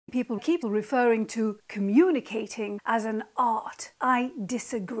People keep referring to communicating as an art. I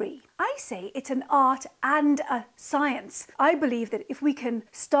disagree. I say it's an art and a science. I believe that if we can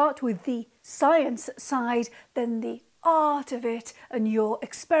start with the science side, then the art of it and your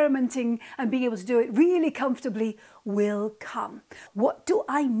experimenting and being able to do it really comfortably will come. What do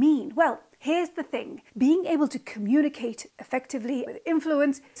I mean? Well, here's the thing. Being able to communicate effectively with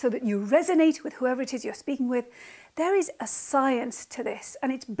influence so that you resonate with whoever it is you're speaking with, there is a science to this,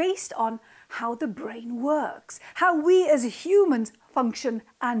 and it's based on how the brain works, how we as humans function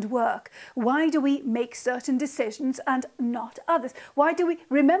and work. Why do we make certain decisions and not others? Why do we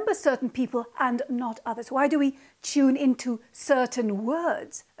remember certain people and not others? Why do we tune into certain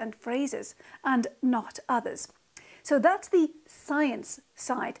words and phrases and not others? So that's the science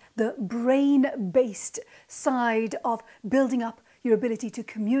side, the brain-based side of building up your ability to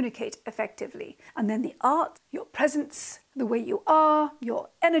communicate effectively. And then the art, your presence, the way you are, your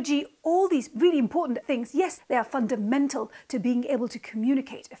energy, all these really important things. Yes, they are fundamental to being able to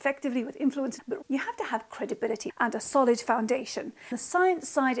communicate effectively with influence, but you have to have credibility and a solid foundation. The science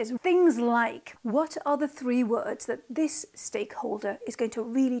side is things like, what are the 3 words that this stakeholder is going to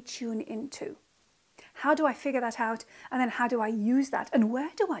really tune into? How do I figure that out? And then how do I use that? And where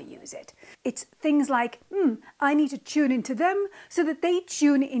do I use it? It's things like, I need to tune into them so that they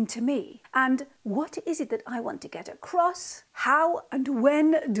tune into me. And what is it that I want to get across? How and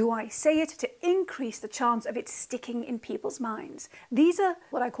when do I say it to increase the chance of it sticking in people's minds? These are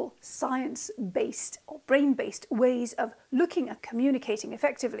what I call science-based or brain-based ways of looking at communicating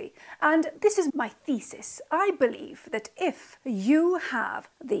effectively. And this is my thesis. I believe that if you have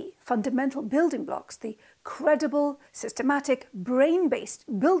the fundamental building blocks, the credible, systematic,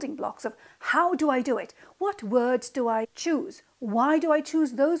 brain-based building blocks of how do I do it? What words do I choose? Why do I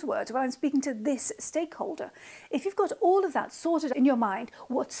choose those words when I'm speaking to this stakeholder? If you've got all of that sorted in your mind,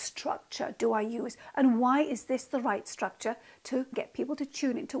 what structure do I use? And why is this the right structure to get people to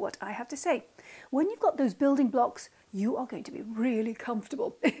tune into what I have to say? When you've got those building blocks, you are going to be really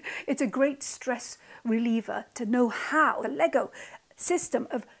comfortable. It's a great stress reliever to know how the Lego system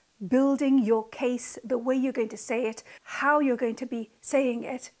of building your case, the way you're going to say it, how you're going to be saying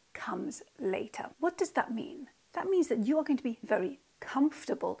it, comes later. What does that mean? That means that you are going to be very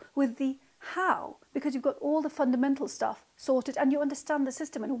comfortable with the how, because you've got all the fundamental stuff sorted and you understand the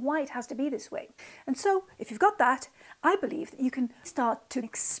system and why it has to be this way. And so if you've got that, I believe that you can start to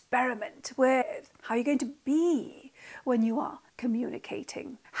experiment with how you're going to be when you are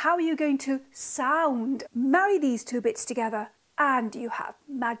communicating. How are you going to sound? Marry these 2 bits together and you have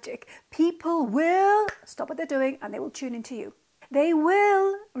magic. People will stop what they're doing and they will tune into you. They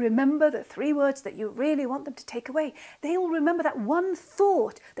will remember the 3 words that you really want them to take away. They will remember that one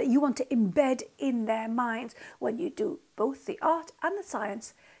thought that you want to embed in their minds when you do both the art and the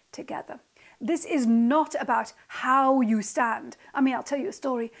science together. This is not about how you stand. I mean, I'll tell you a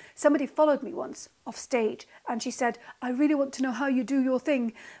story. Somebody followed me once off stage and she said, I really want to know how you do your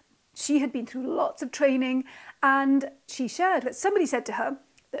thing. She had been through lots of training and she shared that somebody said to her,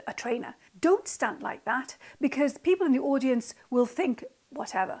 a trainer, don't stand like that because people in the audience will think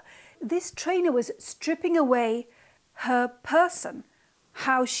whatever. This trainer was stripping away her person,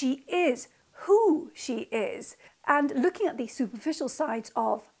 how she is, who she is, and looking at the superficial sides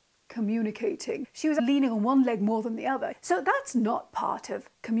of communicating. She was leaning on one leg more than the other. So that's not part of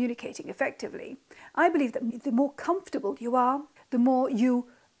communicating effectively. I believe that the more comfortable you are, the more you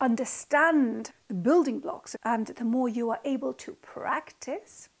understand the building blocks and the more you are able to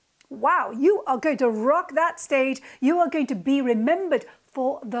practice, wow, you are going to rock that stage. You are going to be remembered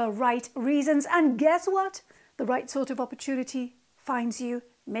for the right reasons. And guess what? The right sort of opportunity finds you,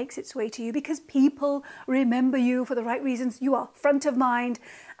 makes its way to you because people remember you for the right reasons. You are front of mind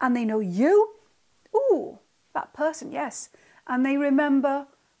and they know you. Ooh, that person, yes. And they remember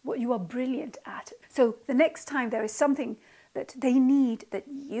what you are brilliant at. So the next time there is something that they need that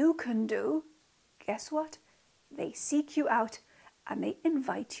you can do, guess what? They seek you out and they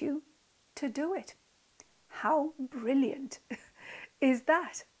invite you to do it. How brilliant is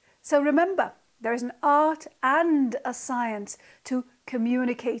that? So remember, there is an art and a science to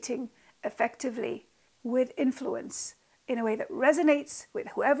communicating effectively with influence in a way that resonates with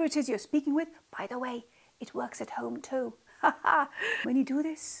whoever it is you're speaking with. By the way, it works at home too. When you do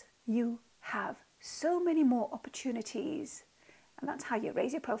this, you have so many more opportunities, and that's how you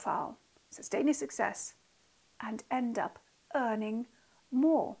raise your profile, sustain your success, and end up earning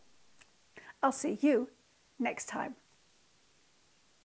more. I'll see you next time.